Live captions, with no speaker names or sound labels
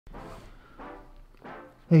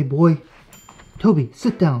Hey boy, Toby,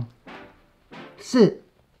 sit down. Sit.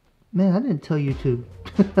 Man, I didn't tell you to.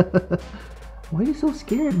 Why are you so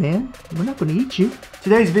scared, man? We're not gonna eat you.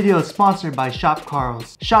 Today's video is sponsored by Shop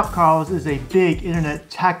Karls. Shop Karls is a big internet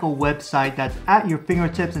tackle website that's at your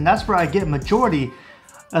fingertips, and that's where I get majority,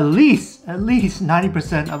 at least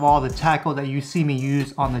 90% of all the tackle that you see me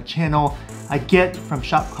use on the channel. I get from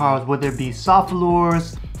Shop Karls, whether it be soft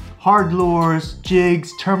lures, hard lures,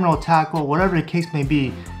 jigs, terminal tackle, whatever the case may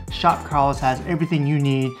be. Shop Karls has everything you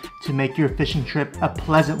need to make your fishing trip a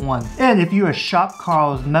pleasant one. And if you're a Shop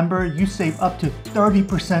Karls member, you save up to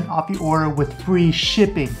 30% off your order with free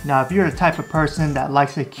shipping. Now, if you're the type of person that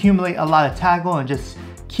likes to accumulate a lot of tackle and just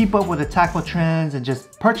keep up with the tackle trends and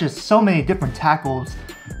just purchase so many different tackles,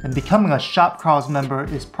 then becoming a Shop Karls member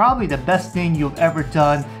is probably the best thing you've ever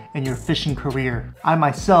done in your fishing career. I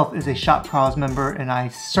myself is a Shop Karls member, and I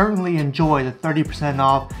certainly enjoy the 30%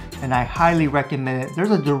 off, and I highly recommend it.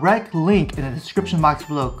 There's a direct link in the description box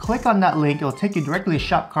below. Click on that link, it'll take you directly to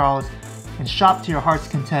Shop Karls and shop to your heart's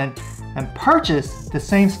content and purchase the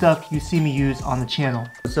same stuff you see me use on the channel.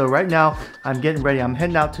 So right now, I'm getting ready. I'm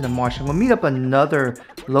heading out to the marsh. I'm gonna meet up another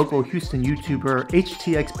local Houston YouTuber,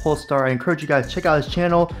 HTX Pole Star. I encourage you guys to check out his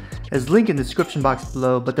channel. There's a link in the description box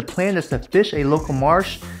below, but the plan is to fish a local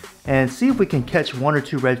marsh and see if we can catch 1 or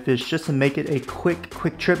 2 redfish just to make it a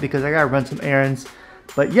quick trip, because I gotta run some errands.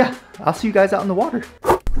 But yeah, I'll see you guys out in the water.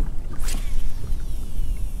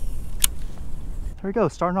 There we go,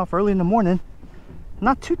 starting off early in the morning.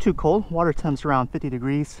 Not too cold. Water temp's around 50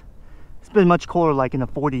 degrees. It's been much colder, like in the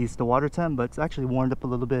 40s, the water temp, but it's actually warmed up a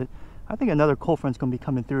little bit. I think another cold front's gonna be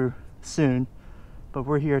coming through soon, but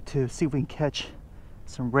we're here to see if we can catch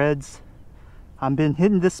some reds. I've been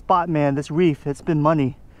hitting this spot, man, this reef. It's been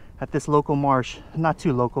money at this local marsh. Not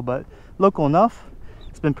too local, but local enough.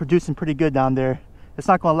 It's been producing pretty good down there. It's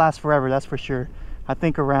not gonna last forever, that's for sure. I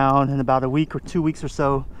think around in about a week or 2 weeks or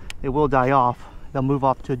so, it will die off. They'll move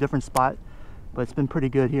off to a different spot, but it's been pretty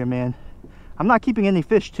good here, man. I'm not keeping any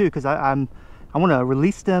fish too, because I want to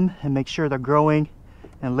release them and make sure they're growing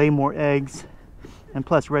and lay more eggs. And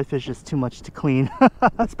plus, redfish is too much to clean,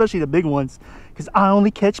 especially the big ones, because I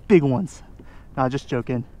only catch big ones. No, just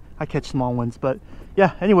joking. I catch small ones, but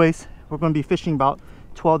yeah. Anyways, we're going to be fishing about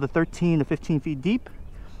 12 to 13 to 15 feet deep,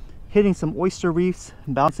 hitting some oyster reefs,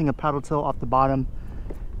 bouncing a paddle tail off the bottom.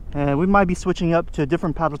 And we might be switching up to a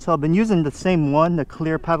different paddle tail. Been using the same one, the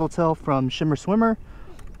clear paddle tail from Shimmer Swimmer,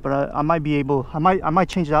 but I might be able, I might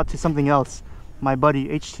change it out to something else my buddy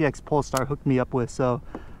HTX Pole Star hooked me up with. So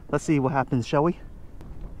let's see what happens, shall we?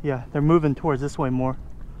 Yeah, they're moving towards this way more,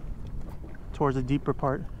 towards the deeper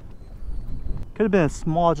part. Could have been a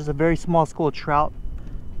small, just a very small school of trout.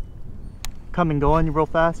 Come and going real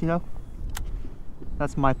fast, you know?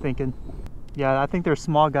 That's my thinking. Yeah, I think they're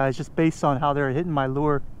small guys just based on how they're hitting my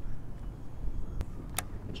lure.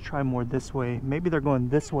 Let's try more this way. Maybe they're going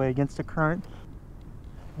this way against the current.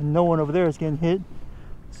 And no one over there is getting hit.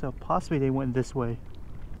 So possibly they went this way.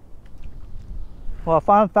 Well,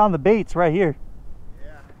 I found the baits right here.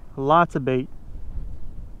 Yeah. Lots of bait.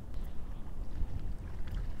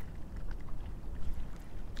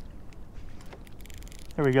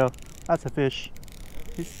 There we go. That's a fish.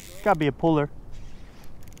 It's got to be a puller.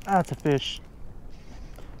 That's a fish.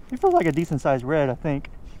 He feels like a decent sized red, I think.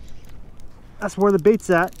 That's where the bait's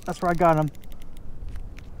at. That's where I got him.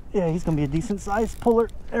 Yeah, he's gonna be a decent sized puller.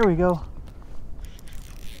 There we go.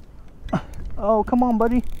 Oh, come on,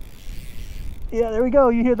 buddy. Yeah, there we go.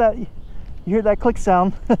 You hear that? You hear that click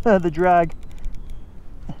sound? The drag.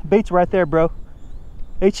 Bait's right there, bro.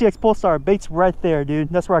 HTX Pole Star. Bait's right there, dude.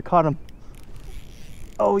 That's where I caught him.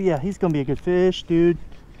 Oh yeah, he's gonna be a good fish, dude.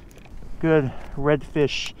 Good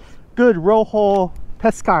redfish. Good rojo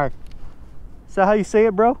pescar. Is that how you say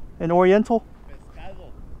it, bro? In Oriental?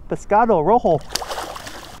 Pescado. Pescado, rojo.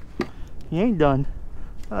 He ain't done.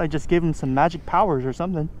 I just gave him some magic powers or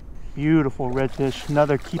something. Beautiful redfish.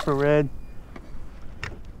 Another keeper red.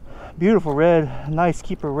 Beautiful red. Nice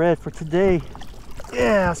keeper red for today.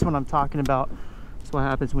 Yeah, that's what I'm talking about. That's what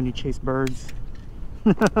happens when you chase birds.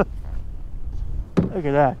 Look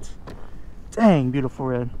at that. Dang, beautiful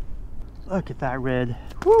red. Look at that red.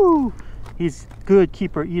 Woo! He's good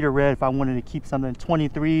keeper eater red if I wanted to keep something.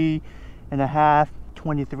 23 and a half,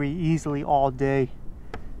 23 easily all day.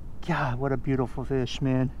 God, what a beautiful fish,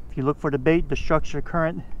 man. If you look for the bait, the structure,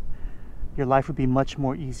 current, your life would be much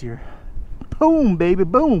more easier. Boom, baby,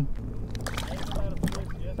 boom.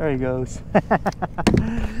 There he goes.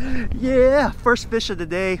 Yeah, first fish of the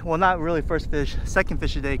day. Well, not really first fish, second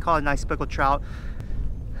fish of the day. Caught a nice speckled trout.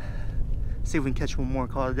 See if we can catch one more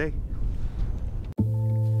and call it a day.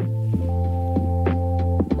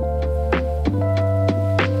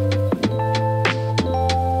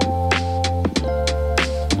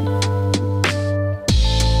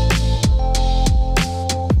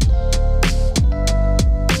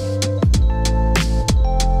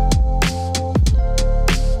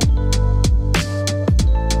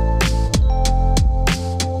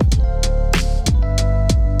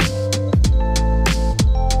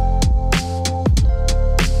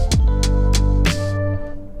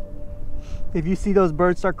 if you see those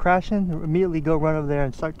birds start crashing, immediately go run over there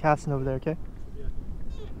and start casting over there, okay? Yeah.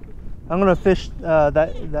 I'm gonna fish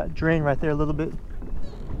that drain right there a little bit.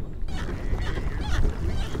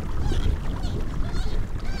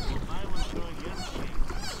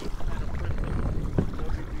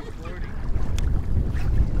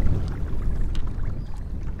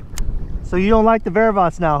 So you don't like the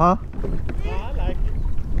Varivas now, huh? No, I like it.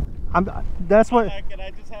 That's what. I like it.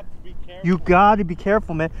 I just have to be careful. You gotta be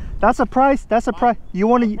careful, man. That's a price. That's a price. You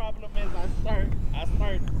want to. The problem is I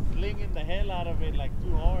start slinging the hell out of it like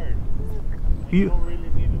too hard. You don't really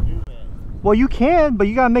need to do that. Well, you can, but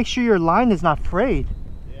you gotta make sure your line is not frayed.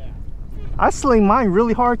 Yeah. I sling mine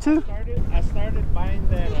really hard too. I started buying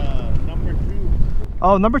that number 2.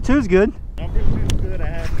 Oh, number 2 is good. Number 2 is good. I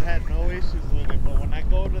haven't had no issues with it, but when I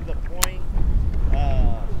go to the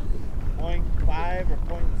 0.5 or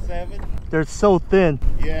 0.7, they're so thin.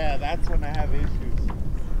 yeah, that's when I have issues.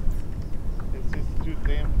 It's just too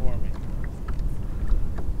thin for me.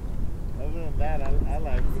 Other than that, I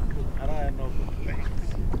like it. I don't have no complaints.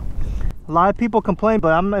 A lot of people complain,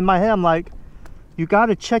 but I'm in my head, I'm like, you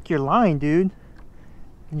gotta check your line, dude.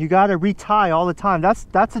 And you gotta retie all the time.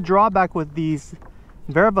 That's a drawback with these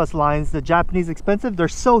Varivas lines, the Japanese expensive. They're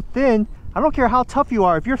so thin. I don't care how tough you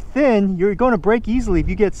are. If you're thin, you're going to break easily if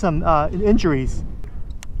you get some injuries.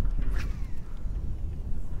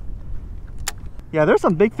 Yeah, there's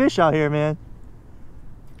some big fish out here, man.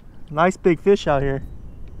 Nice big fish out here.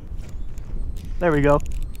 There we go.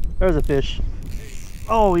 There's a fish.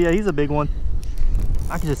 Oh yeah, he's a big one.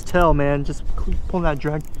 I can just tell, man. Just pulling that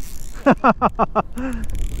drag.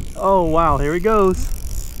 Oh wow, here he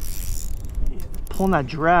goes. Pulling that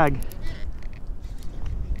drag.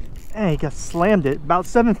 Hey, he got slammed it. About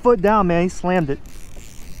 7 foot down, man. He slammed it.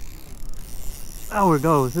 Oh, it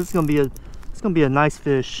goes. This is gonna be a nice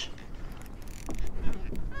fish.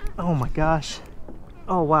 Oh my gosh.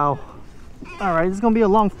 Oh wow. All right, this is gonna be a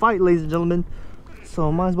long fight, ladies and gentlemen.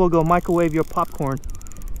 So might as well go microwave your popcorn.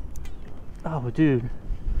 Oh, dude.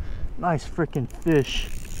 Nice freaking fish.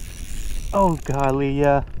 Oh golly,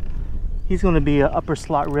 yeah. He's gonna be an upper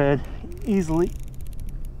slot red easily.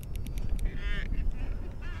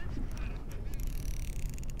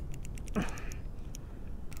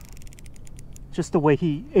 Just the way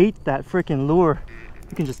he ate that freaking lure,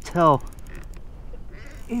 you can just tell.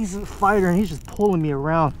 He's a fighter and he's just pulling me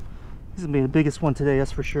around. This is gonna be the biggest one today,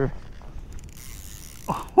 that's for sure.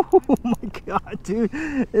 Oh my god, dude.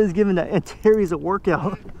 It is giving that Antares a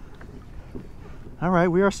workout. Alright,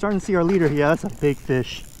 we are starting to see our leader. Yeah, that's a big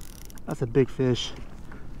fish. That's a big fish.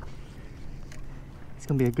 It's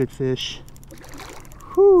gonna be a good fish.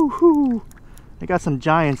 Whoo hoo. They got some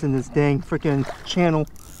giants in this dang freaking channel.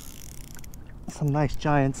 Some nice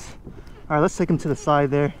giants. Alright, let's take him to the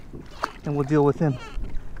side there and we'll deal with him.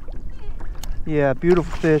 Yeah,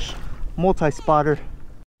 beautiful fish. Multi-spotter.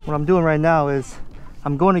 What I'm doing right now is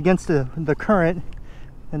I'm going against the current,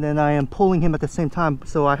 and then I am pulling him at the same time.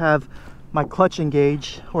 So I have my clutch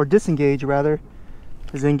engaged, or disengaged rather.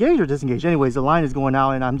 Is it engaged or disengaged? Anyways, the line is going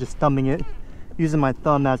out and I'm just thumbing it, using my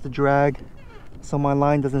thumb as the drag so my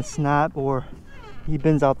line doesn't snap or he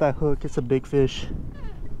bends out that hook. It's a big fish.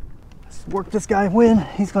 Let's work this guy in.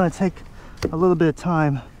 He's gonna take a little bit of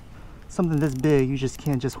time. Something this big, you just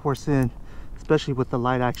can't just horse in, especially with the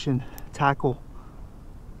light action tackle.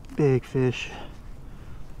 Big fish.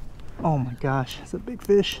 Oh my gosh, it's a big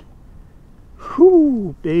fish.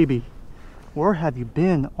 Whoo, baby. Where have you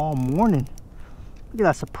been all morning? Look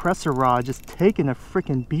at that suppressor rod just taking a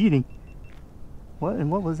freaking beating. What?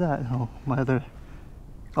 And what was that? Oh, my other.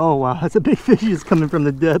 Oh wow, that's a big fish just coming from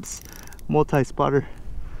the depths. Multi-spotter.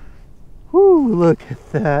 Whoo, look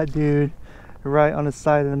at that, dude. Right on the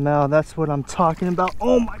side of the mouth. That's what I'm talking about.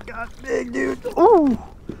 Oh my god, big dude. Oh.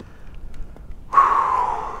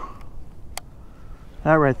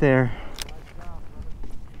 That right there.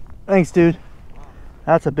 Thanks, dude.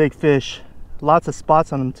 That's a big fish. Lots of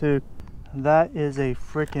spots on him too. That is a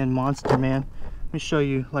freaking monster, man. Let me show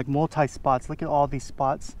you, like multi-spots. Look at all these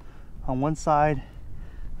spots on one side.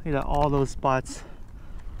 Look at all those spots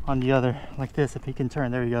on the other. Like this, if he can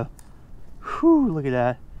turn. There you go. Whew, look at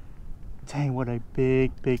that. Dang, what a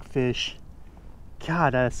big, big fish.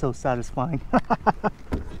 God, that is so satisfying.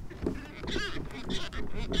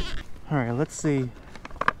 Alright, let's see.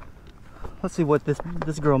 Let's see what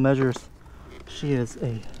this girl measures. She is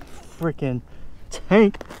a freaking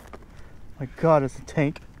tank. My god, it's a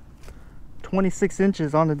tank. 26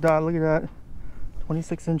 inches on the dot. Look at that.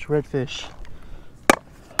 26-inch redfish.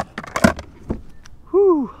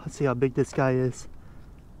 Whew. Let's see how big this guy is.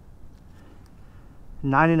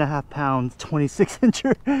 9.5 pounds, 26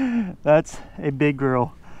 incher. That's a big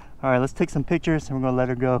girl. All right, let's take some pictures and we're gonna let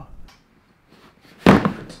her go.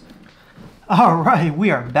 All right,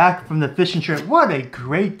 we are back from the fishing trip. What a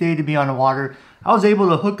great day to be on the water. I was able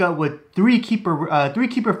to hook up with three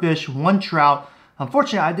keeper fish, 1 trout.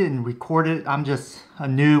 Unfortunately, I didn't record it. I'm just a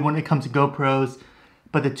noob when it comes to GoPros.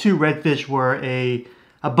 But the 2 redfish were a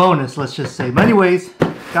bonus, let's just say. But anyways,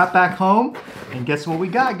 got back home, and guess what we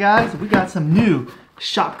got, guys? We got some new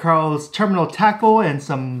Shop Carl's terminal tackle and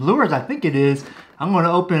some lures, I think it is. I'm going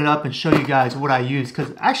to open it up and show you guys what I use,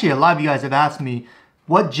 because actually a lot of you guys have asked me,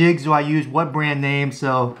 what jigs do I use, what brand name?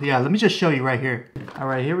 So yeah, let me just show you right here. All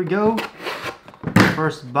right, here we go.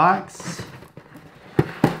 First box.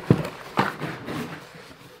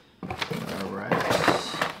 All right.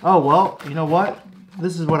 Oh, well, you know what?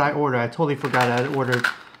 This is what I ordered. I totally forgot I ordered.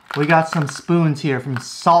 We got some spoons here from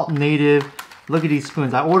Salt Native. Look at these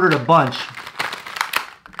spoons. I ordered a bunch.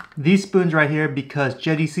 These spoons right here, because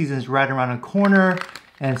jetty season is right around the corner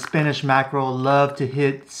and Spanish mackerel love to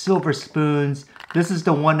hit silver spoons. This is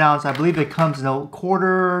the 1 ounce. I believe it comes in a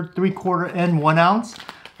quarter, 3/4, and 1 ounce.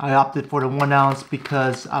 I opted for the 1 ounce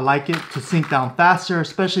because I like it to sink down faster,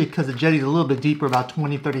 especially because the jetty is a little bit deeper, about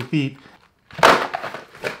 20, 30 feet.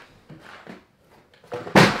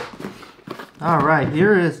 All right,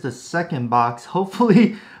 here is the second box.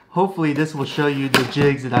 Hopefully this will show you the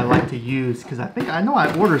jigs that I like to use, because I know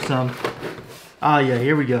I ordered some. Oh yeah,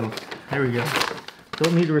 here we go. Here we go.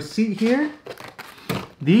 Don't need a receipt here.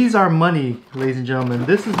 These are money, ladies and gentlemen.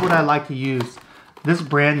 This is what I like to use. This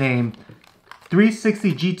brand name,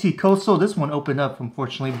 360 GT Coastal. This one opened up,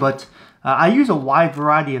 unfortunately, but I use a wide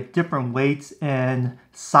variety of different weights and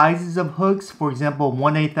sizes of hooks. For example,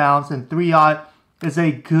 1/8 ounce and 3/0 is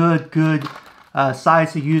a good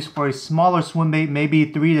size to use for a smaller swim bait, maybe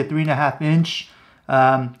 3 to 3.5 inch.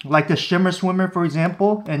 Like the shimmer swimmer, for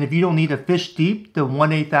example. And if you don't need to fish deep, the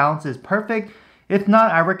 1/8 ounce is perfect. If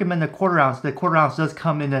not, I recommend the 1/4 ounce. The 1/4 ounce does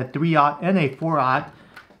come in a 3/0 and a 4/0.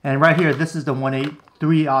 And right here, this is the 1/8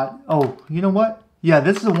 3/0. Oh, you know what? Yeah,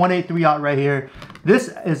 this is the 1/8 3/0 right here.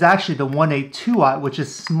 This is actually the 1/8 2/0, which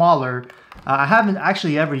is smaller. I haven't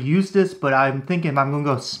actually ever used this, but I'm thinking if I'm going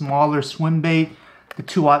to go smaller swim bait, the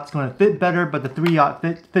 2/0 is going to fit better, but the 3/0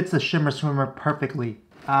 fits the shimmer swimmer perfectly.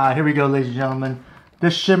 Here we go, ladies and gentlemen.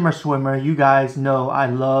 This shimmer swimmer, you guys know I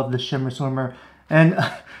love the shimmer swimmer. And,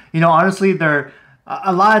 you know, honestly,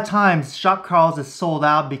 a lot of times Shop Carl's is sold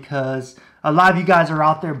out because a lot of you guys are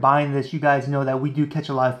out there buying this. You guys know that we do catch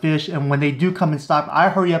a lot of fish, and when they do come in stock, I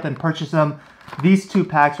hurry up and purchase them. These 2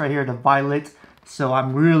 packs right here, the violets. So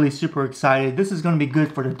I'm really super excited. This is going to be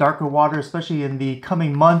good for the darker water, especially in the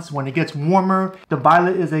coming months when it gets warmer. The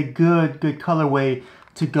violet is a good colorway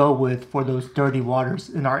to go with for those dirty waters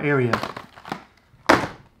in our area.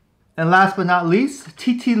 And last but not least,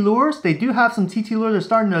 TT lures. They do have some TT lures. They're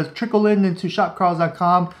starting to trickle into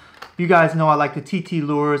shopcarls.com. You guys know I like the TT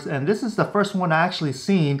lures, and this is the first one I actually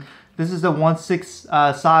seen. This is the 1/6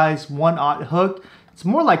 size 1/0 hook. It's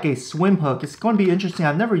more like a swim hook. It's going to be interesting.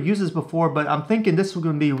 I've never used this before, but I'm thinking this is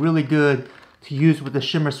going to be really good to use with the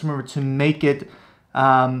shimmer swimmer to make it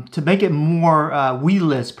more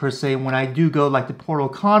weedless per se when I do go like to Port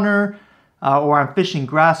O'Connor or I'm fishing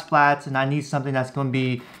grass flats and I need something that's going to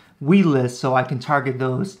be weedless so I can target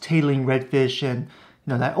those tailing redfish and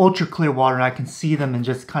that ultra clear water and I can see them and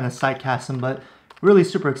just kind of sight cast them. But really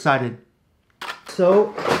super excited.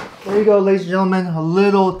 So there you go, ladies and gentlemen, a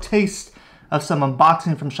little taste of some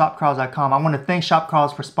unboxing from shopcarls.com. I want to thank Shop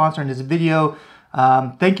Carls for sponsoring this video.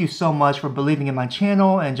 Thank you so much for believing in my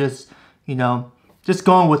channel and just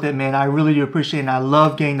going with it, man. I really do appreciate it, and I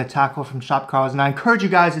love getting the tackle from Shop Carls, and I encourage you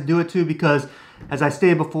guys to do it too, because as I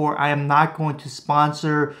stated before, I am not going to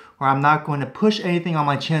sponsor or I'm not going to push anything on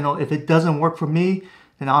my channel. If it doesn't work for me,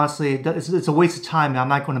 then honestly, it's a waste of time, and I'm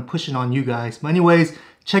not going to push it on you guys. But anyways,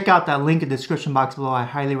 check out that link in the description box below. I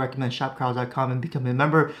highly recommend shopcarls.com and become a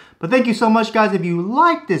member. But thank you so much, guys. If you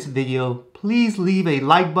like this video, please leave a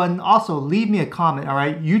like button. Also, leave me a comment, all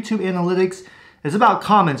right? YouTube analytics is about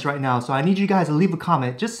comments right now, so I need you guys to leave a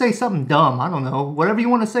comment. Just say something dumb. I don't know. Whatever you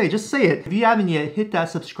want to say, just say it. If you haven't yet, hit that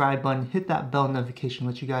subscribe button. Hit that bell notification.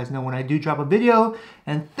 Let you guys know when I do drop a video.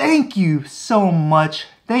 And thank you so much.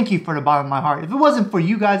 Thank you from the bottom of my heart. If it wasn't for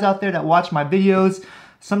you guys out there that watch my videos,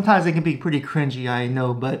 sometimes they can be pretty cringy, I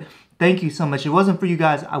know, but thank you so much. If it wasn't for you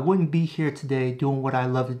guys, I wouldn't be here today doing what I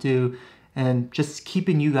love to do and just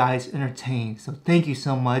keeping you guys entertained. So thank you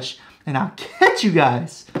so much, and I'll catch you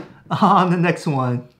guys on the next one.